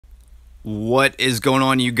What is going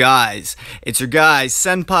on, you guys? It's your guy,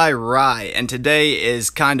 Senpai Rai, and today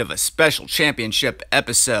is kind of a special championship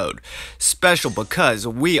episode. Special because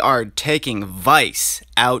we are taking Vice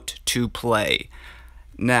out to play.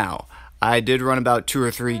 Now, I did run about 2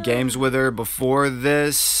 or 3 games with her before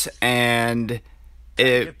this, and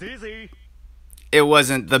it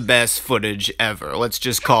wasn't the best footage ever. Let's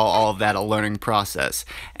just call all of that a learning process.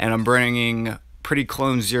 And I'm bringing Pretty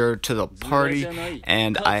Clone Zero to the party,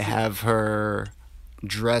 and I have her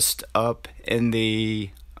dressed up in the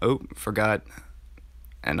forgot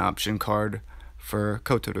an option card for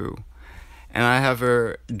kotarou, and I have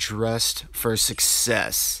her dressed for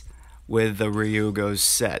success with the Ryugo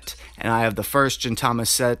set, and I have the first Gintama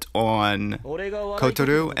set on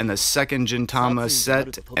kotarou and the second Gintama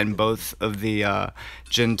set and both of the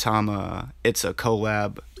Gintama It's a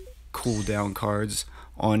Collab cooldown cards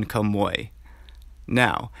on kamui.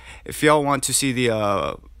 Now, if y'all want to see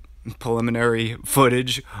the preliminary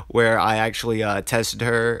footage where I actually tested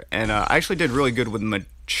her, and I actually did really good with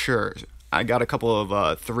mature. I got a couple of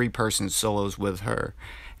 3-person solos with her,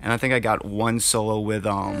 and I think I got 1 solo with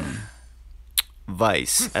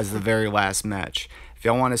Vice as the very last match. If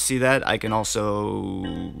y'all want to see that, I can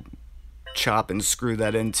also chop and screw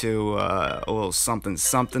that into a little something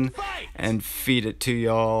something and feed it to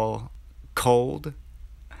y'all cold.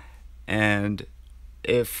 And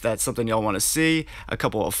if that's something y'all want to see, a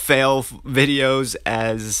couple of fail videos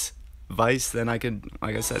as Vice, then I could,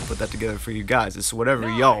 like I said, put that together for you guys. It's whatever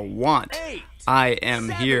y'all want. I am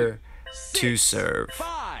here to serve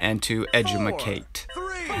and to educate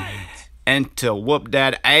and to whoop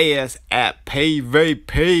that ass at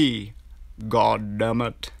PvP. God damn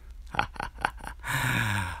it.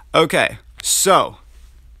 Okay, so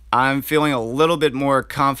I'm feeling a little bit more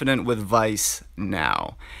confident with Vice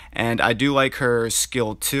now, and I do like her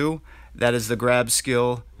skill 2. That is the grab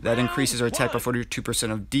skill that increases her attack by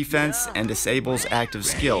 42% of defense and disables active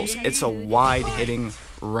skills. It's a wide hitting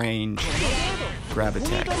range grab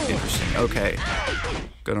attack. Interesting. Okay,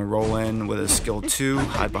 gonna roll in with a skill 2,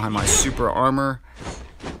 hide behind my super armor,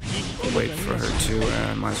 wait for her to,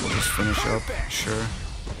 and might as well just finish up. Sure.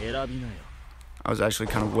 I was actually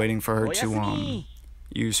kind of waiting for her to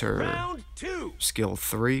use her skill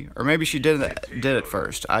 3, or maybe she did it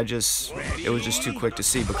first. It was just too quick to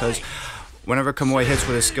see, because whenever kamui hits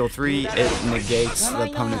with a skill 3, it negates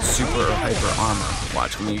the opponent's super or hyper armor.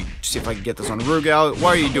 Watch me see if I can get this on Rugal.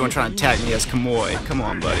 What are you doing trying to attack me as kamui? Come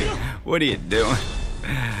on, buddy. What are you doing?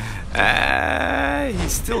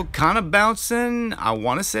 He's still kind of bouncing. I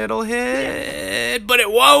want to say it'll hit, but it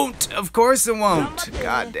won't. Of course it won't.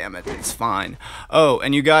 God damn it. It's fine. Oh,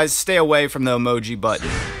 and you guys stay away from the emoji button.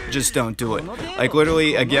 Just don't do it. Like,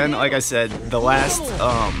 literally, again, like I said, the last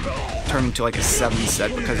turned into like a 7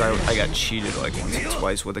 set because I got cheated like once or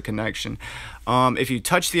twice with a connection. If you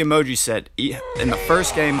touch the emoji set, in the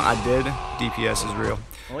first game I did, DPS is real.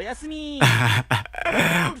 What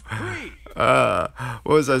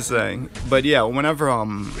was I saying? But yeah, whenever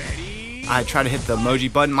I try to hit the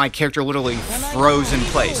emoji button, my character literally froze in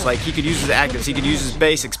place. Like, he could use his actives, he could use his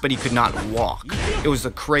basics, but he could not walk. It was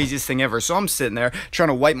the craziest thing ever. So I'm sitting there trying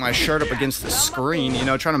to wipe my shirt up against the screen, you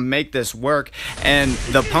know, trying to make this work, and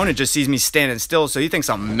the opponent just sees me standing still, so he thinks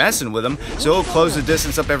I'm messing with him, so he'll close the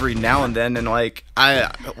distance up every now and then, and like,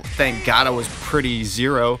 thank God I was pretty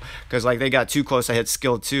 0, because like, they got too close. I hit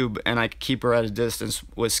skill 2, and I could keep her at a distance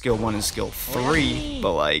with skill 1 and skill 3,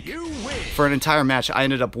 but like, for an entire match, I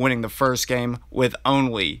ended up winning the first game with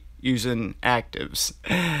only using actives.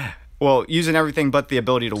 Well, using everything but the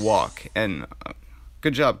ability to walk, and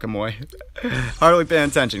good job, kamui. Hardly paying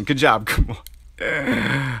attention. Good job, kamui.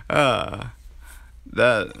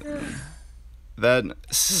 That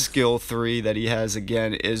skill 3 that he has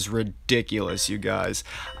again is ridiculous, you guys.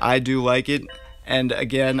 I do like it, and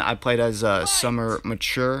again, I played as Summer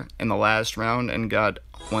Mature in the last round and got,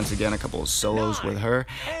 once again, a couple of solos with her,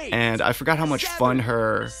 and I forgot how much fun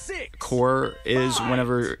her core is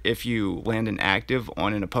if you land an active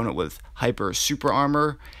on an opponent with hyper super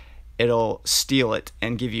armor. It'll steal it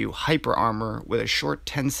and give you hyper armor with a short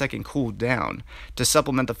 10-second cooldown to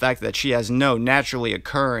supplement the fact that she has no naturally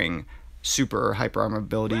occurring super or hyper armor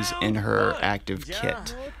abilities in her active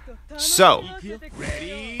kit. So,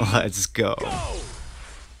 let's go.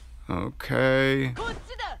 Okay.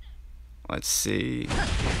 Let's see.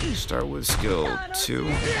 Start with skill 2.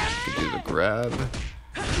 Could do the grab.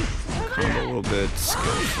 Combo a little bit. Skill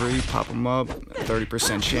 3. Pop them up.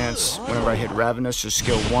 30% chance whenever I hit Ravenous or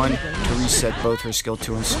skill 1 to reset both her skill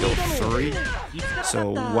 2 and skill 3.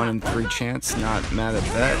 So 1 in 3 chance. Not mad at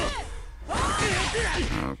that.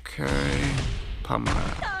 Okay. Pop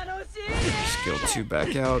my Skill 2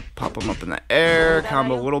 back out, pop them up in the air,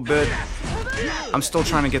 combo a little bit. I'm still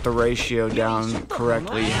trying to get the ratio down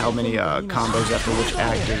correctly, how many combos after which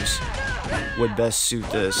actors would best suit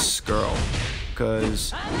this girl.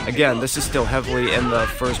 Because, again, this is still heavily in the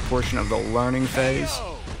first portion of the learning phase.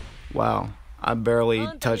 Wow, I barely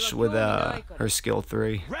touched with her skill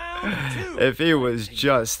 3. If he was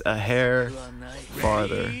just a hair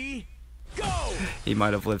farther, he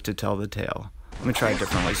might have lived to tell the tale. Let me try it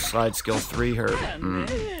differently. Slide skill 3, her.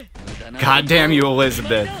 God damn you,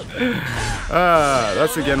 Elizabeth.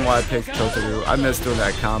 That's again why I picked kotarou. I missed doing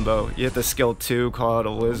that combo. You hit the skill 2, call out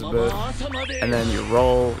Elizabeth, and then you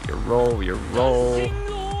roll.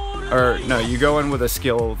 Or, no, you go in with a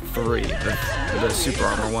skill 3, the super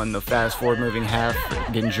armor one, the fast forward moving half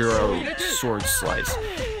Genjuro sword slice.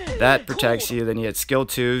 That protects you, then you hit skill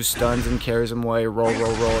 2, stuns and carries him away, roll,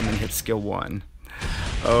 and then hit skill 1.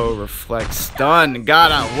 Oh, reflect stun.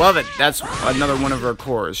 God, I love it. That's another one of her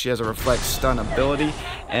cores. She has a reflect stun ability,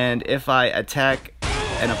 and if I attack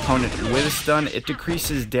an opponent with a stun, it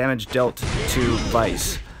decreases damage dealt to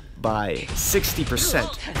Vice by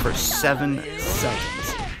 60% for 7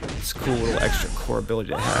 seconds. It's a cool little extra core ability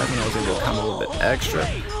to have, and I was able to come a little bit extra.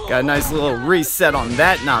 Got a nice little reset on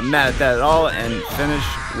that, not mad at that at all, and finish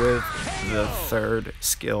with the 3rd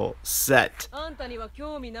skill set.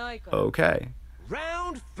 Okay.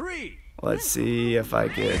 Round 3. Let's see if I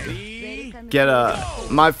could get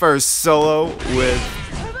my first solo with...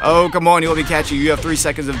 Oh, come on, you let me catch you. You have 3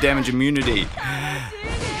 seconds of damage immunity.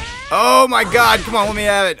 Oh my god, come on, let me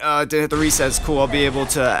have it. To hit the resets, cool. I'll be able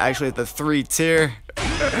to actually hit the 3 tier.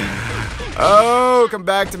 Oh, come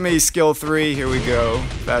back to me, skill 3. Here we go.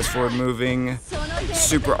 Fast forward moving.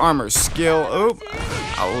 Super armor skill. Oh,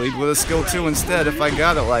 I'll lead with a skill 2 instead if I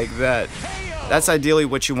got it like that. That's ideally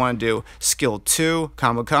what you want to do. Skill 2,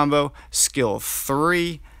 combo, skill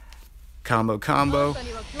 3, combo,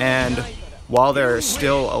 and while they're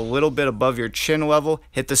still a little bit above your chin level,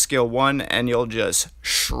 hit the skill 1 and you'll just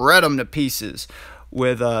shred them to pieces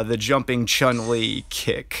with the jumping Chun-Li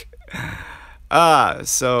kick.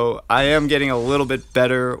 So I am getting a little bit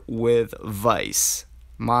better with Vice,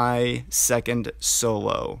 my 2nd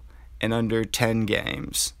solo in under 10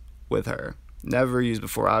 games with her. Never used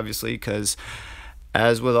before, obviously, because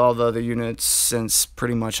as with all the other units, since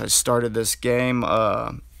pretty much I started this game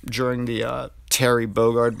during the Terry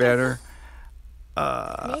Bogard banner,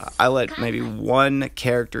 I let maybe 1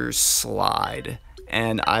 character slide,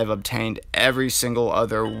 and I've obtained every single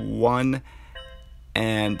other one,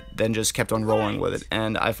 and then just kept on rolling with it.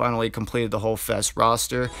 And I finally completed the whole Fest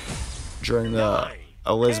roster during the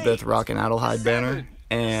Elizabeth Rock and Adelheid banner,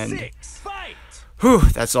 and whew,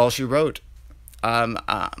 that's all she wrote. I'm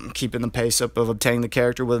keeping the pace up of obtaining the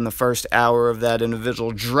character within the first hour of that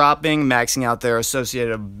individual dropping, maxing out their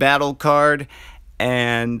associated battle card,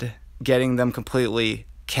 and getting them completely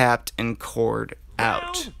capped and cored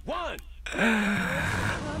out.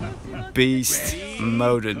 Beast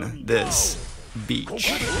modin' this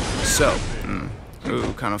beach. So,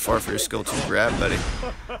 ooh, kind of far for your skill 2 grab, buddy.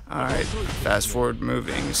 Alright, fast forward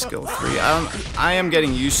moving, skill 3. I am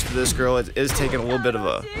getting used to this girl. It is taking a little bit of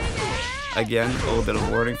a... Again, a little bit of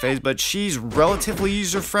a learning phase, but she's relatively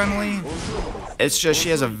user-friendly. It's just she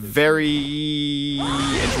has a very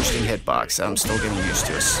interesting hitbox that I'm still getting used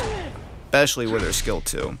to, especially with her skill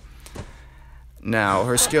 2. Now,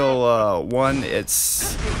 her skill 1,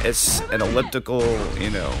 it's an elliptical,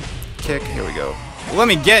 kick. Here we go. Let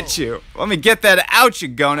me get you. Let me get that out, you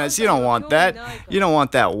gonas. You don't want that. You don't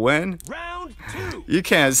want that win. You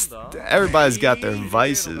can't. Everybody's got their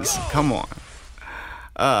vices. Come on.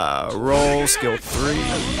 Roll, skill 3. Yeah,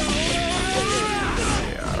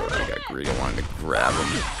 I got greedy, I wanted to grab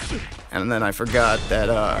him. And then I forgot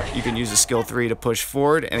that you can use a skill 3 to push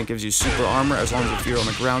forward, and it gives you super armor as long as your feet are on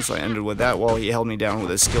the ground, so I ended with that while he held me down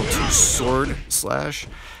with a skill 2 sword slash.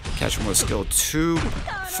 Catch him with skill 2,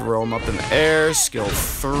 throw him up in the air, skill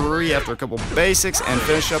 3 after a couple basics, and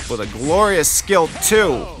finish up with a glorious skill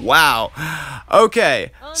 2. Wow.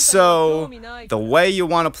 Okay, so the way you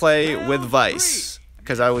want to play with Vice,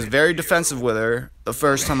 because I was very defensive with her the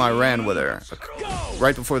first time I ran with her,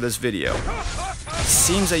 right before this video. It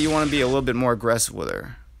seems that you want to be a little bit more aggressive with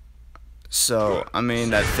her. So, I mean,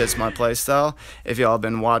 that fits my playstyle. If y'all have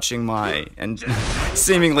been watching my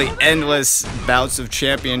seemingly endless bouts of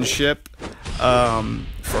championship for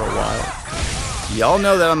a while, y'all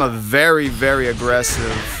know that I'm a very, very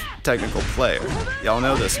aggressive technical player. Y'all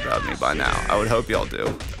know this about me by now. I would hope y'all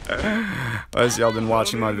do. Unless y'all been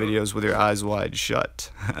watching my videos with your eyes wide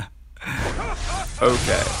shut.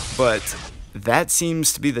 Okay, but that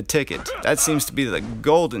seems to be the ticket. That seems to be the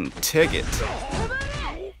golden ticket.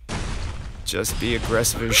 just be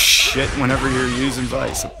aggressive as shit whenever you're using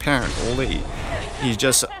Vice, apparently. He's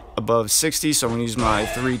just above 60, so I'm going to use my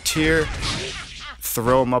 3 tier.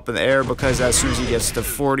 Throw him up in the air because as soon as he gets to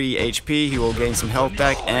 40 HP, he will gain some health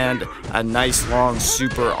back and a nice long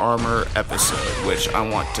super armor episode, which I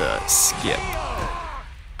want to skip.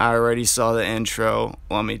 I already saw the intro.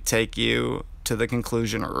 Let me take you to the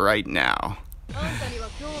conclusion right now.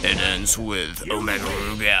 It ends with Omega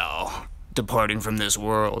Rugal departing from this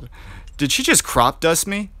world. Did she just crop dust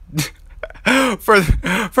me?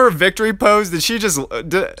 for a victory pose? Did she just...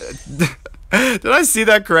 Did I see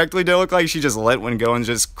that correctly? Did it look like she just let one go and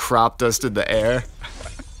just crop dusted the air?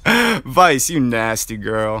 Vice, you nasty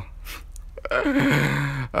girl.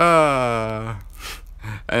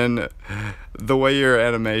 And the way your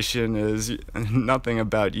animation is, nothing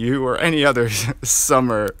about you or any other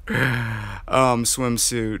summer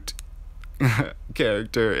swimsuit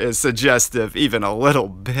character is suggestive, even a little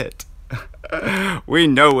bit. We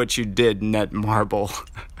know what you did, Netmarble.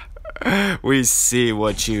 We see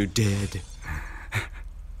what you did.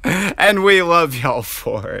 And we love y'all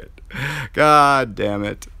for it. God damn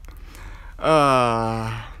it.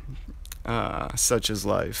 Such is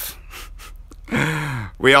life.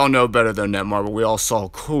 We all know better than Netmarble. We all saw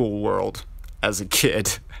Cool World as a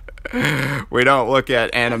kid. We don't look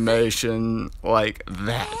at animation like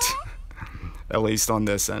that. At least on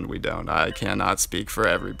this end we don't. I cannot speak for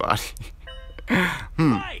everybody.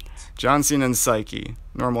 John Cena and Saiki.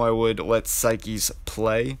 Normally I would let Saikis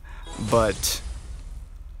play, but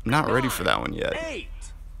I'm not ready for that one yet.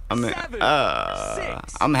 I'm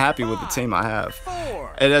happy with the team I have.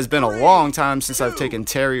 It has been a long time since I've taken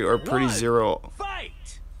Terry or Pretty Zero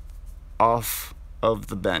off of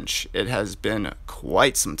the bench. It has been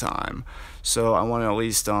quite some time, so I want to at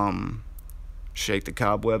least shake the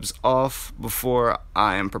cobwebs off before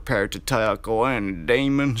I am prepared to tackle any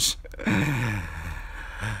demons.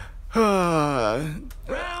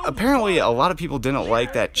 Apparently a lot of people didn't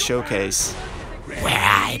like that showcase where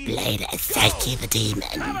I played as Saiki the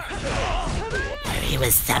Demon, where he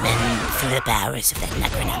was summoned through the powers of the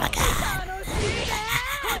Necronomicon.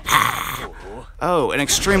 Oh, an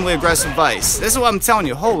extremely aggressive Vice. This is what I'm telling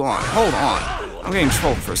you. Hold on. I'm getting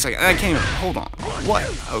trolled for a second. I can't even. Hold on. What?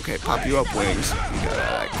 Okay, pop you up, wings. You got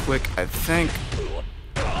that quick, I think.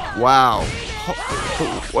 Wow.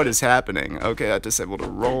 What is happening? Okay, I disabled a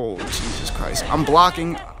roll. Jesus Christ. I'm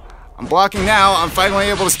blocking now. I'm finally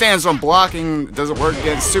able to stand, so I'm blocking. It doesn't work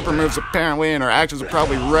against super moves apparently, and our actions are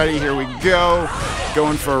probably ready. Here we go.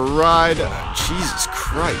 Going for a ride. Jesus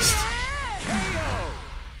Christ.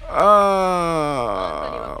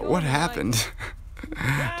 What happened?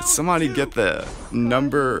 Did somebody get the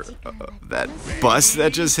number of that bus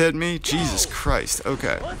that just hit me? Jesus Christ.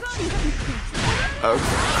 Okay.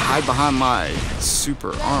 Hide behind my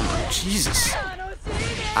super armor. Jesus.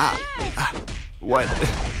 What?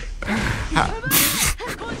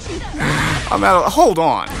 Hold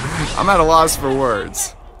on. I'm at a loss for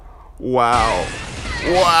words. Wow.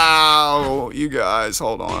 You guys,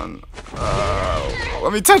 hold on.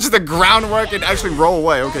 Let me touch the groundwork and actually roll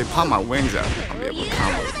away. Okay, pop my wings out. I'll be able to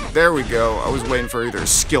combo. There we go. I was waiting for either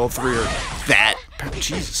skill 3 or that.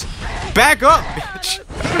 Jesus. Back up, bitch.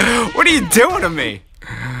 What are you doing to me?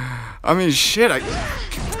 I mean, shit.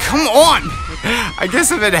 Come on. I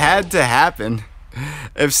guess if it had to happen,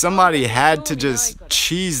 if somebody had to just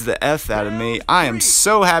cheese the F out of me, I am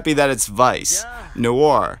so happy that it's Vice.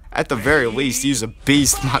 Noir. At the very least, use a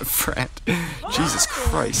beast, my friend. Jesus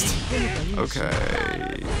Christ. Okay.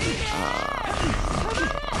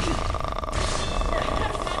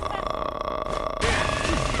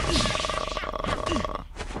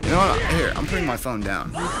 You know what? Here, I'm putting my phone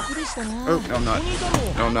down. Oh, no, I'm not.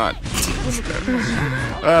 No, I'm not.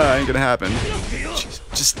 Ain't gonna happen. Jeez.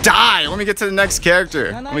 Just die! Let me get to the next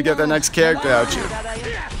character. Let me get that next character out here.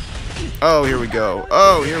 Oh, here we go.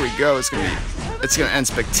 It's gonna end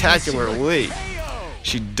spectacularly.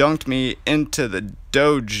 She dunked me into the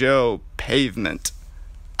dojo pavement.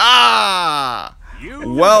 Well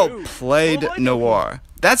played, Noir.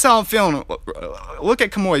 That's how I'm feeling. Look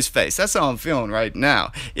at Kamui's face. That's how I'm feeling right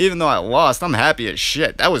now. Even though I lost, I'm happy as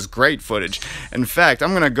shit. That was great footage. In fact,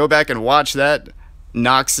 I'm going to go back and watch that.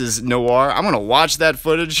 Nox's Noir. I'm going to watch that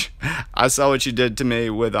footage. I saw what you did to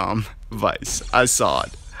me with Vice. I saw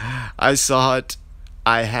it. I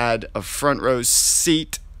had a front row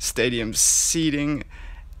seat, stadium seating,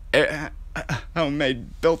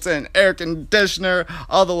 homemade built-in air conditioner,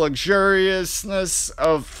 all the luxuriousness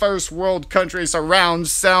of first world country surround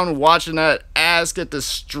sound, watching that ass get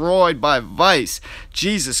destroyed by Vice.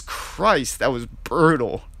 Jesus Christ, that was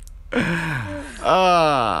brutal. Thank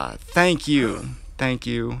you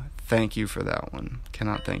thank you for that one.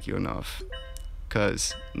 Cannot thank you enough.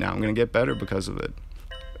 Because now I'm going to get better because of it.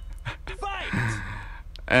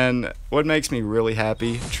 And what makes me really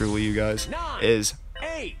happy, truly, you guys, is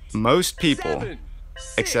most people,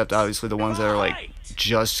 except obviously the ones that are like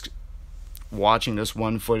just watching this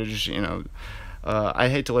one footage, you know, I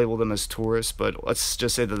hate to label them as tourists, but let's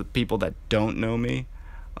just say that the people that don't know me,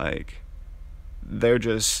 like, they're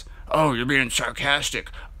just, oh, you're being sarcastic.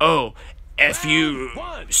 Oh, F you,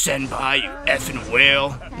 senpai, you effing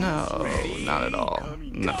whale. No, not at all.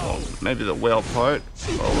 No, maybe the whale part,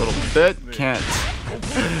 a little bit.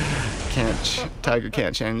 Tiger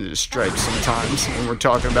can't change his stripes sometimes when we're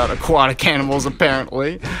talking about aquatic animals,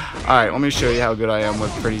 apparently. Alright, let me show you how good I am with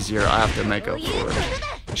Pretty Zero. I have to make up for it.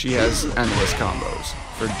 She has endless combos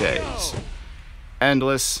for days.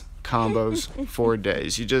 Endless combos for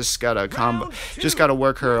days. You just gotta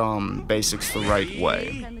work her basics the right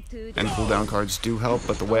way. And cooldown cards do help,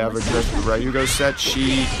 but the way I've addressed the Ryugo set,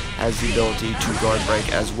 she has the ability to guard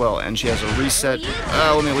break as well, and she has a reset.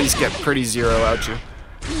 Let me at least get Pretty Zero out you.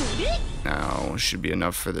 Now should be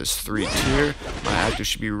enough for this 3 tier. My active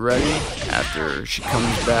should be ready after she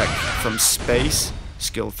comes back from space.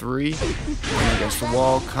 Skill 3, wing against the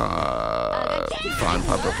wall, fine,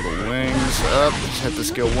 pop up with the wings, up, hit the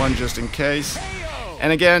skill 1 just in case.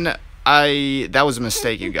 And again, that was a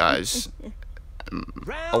mistake, you guys.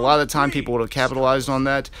 A lot of the time people would have capitalized on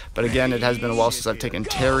that, but again, it has been a while since I've taken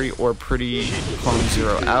Terry or Pretty Clone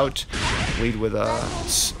Zero out. Lead with a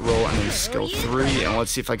roll and then skill 3, and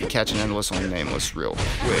let's see if I can catch an endless on nameless real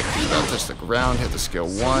quick. About touch the ground, hit the skill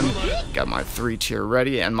 1, got my 3 tier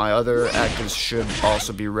ready, and my other actives should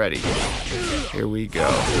also be ready. Here we go,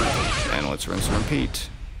 and let's rinse and repeat.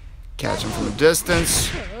 Catch him from a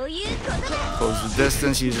distance, close the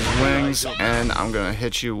distance, use his wings, and I'm gonna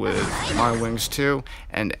hit you with my wings too,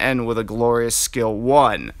 and end with a glorious skill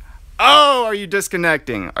 1. Oh, are you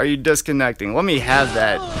disconnecting? Are you disconnecting? Let me have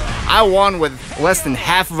that. I won with less than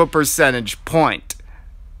half of a percentage point.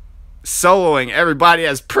 Soloing everybody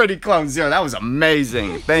as Pretty Clone Zero. That was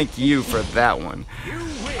amazing. Thank you for that one.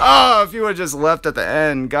 Oh, if you would have just left at the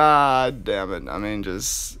end, god damn it. I mean,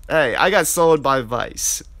 just, hey, I got soloed by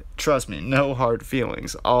Vice. Trust me, no hard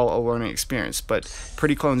feelings, all a learning experience, but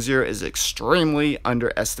Pretty Clone Zero is extremely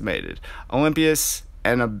underestimated. Olympius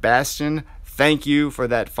and a Bastion, thank you for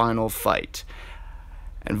that final fight.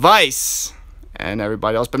 And Vice, and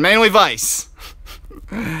everybody else, but mainly Vice,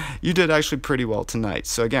 you did actually pretty well tonight.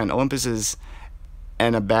 So again, Olympus is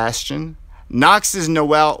and a Bastion. Nox is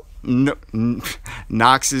Noel.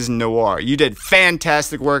 Nox is Noir. You did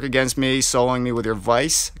fantastic work against me, soloing me with your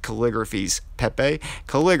Vice, Calligraphy's Pepe,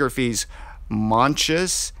 Calligraphy's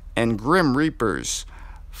Monchus, and Grim Reapers,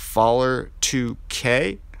 Faller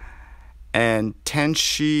 2K, and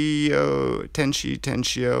Tenshio,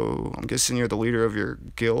 I'm guessing you're the leader of your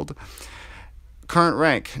guild. Current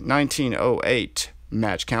rank, 1908,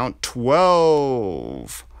 match count,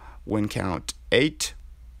 12, win count, 8,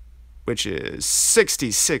 which is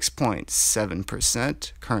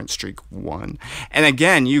 66.7%, current streak 1. And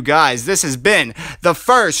again, you guys, this has been the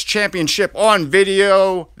first championship on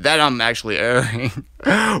video that I'm actually airing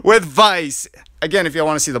with Vice. Again, if y'all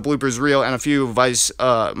want to see the bloopers reel and a few Vice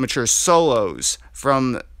mature solos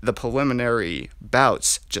from the preliminary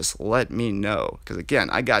bouts, just let me know. Because again,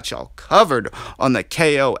 I got y'all covered on the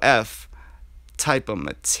KoF type of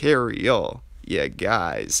material. Yeah,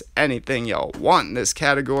 guys, anything y'all want in this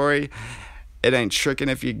category, it ain't tricking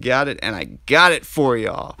if you got it, and I got it for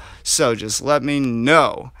y'all. So just let me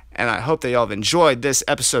know, and I hope that y'all have enjoyed this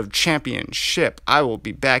episode of Championship. I will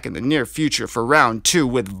be back in the near future for round 2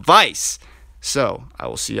 with Vice. So I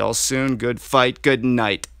will see y'all soon. Good fight, good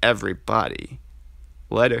night, everybody.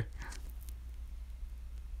 Later.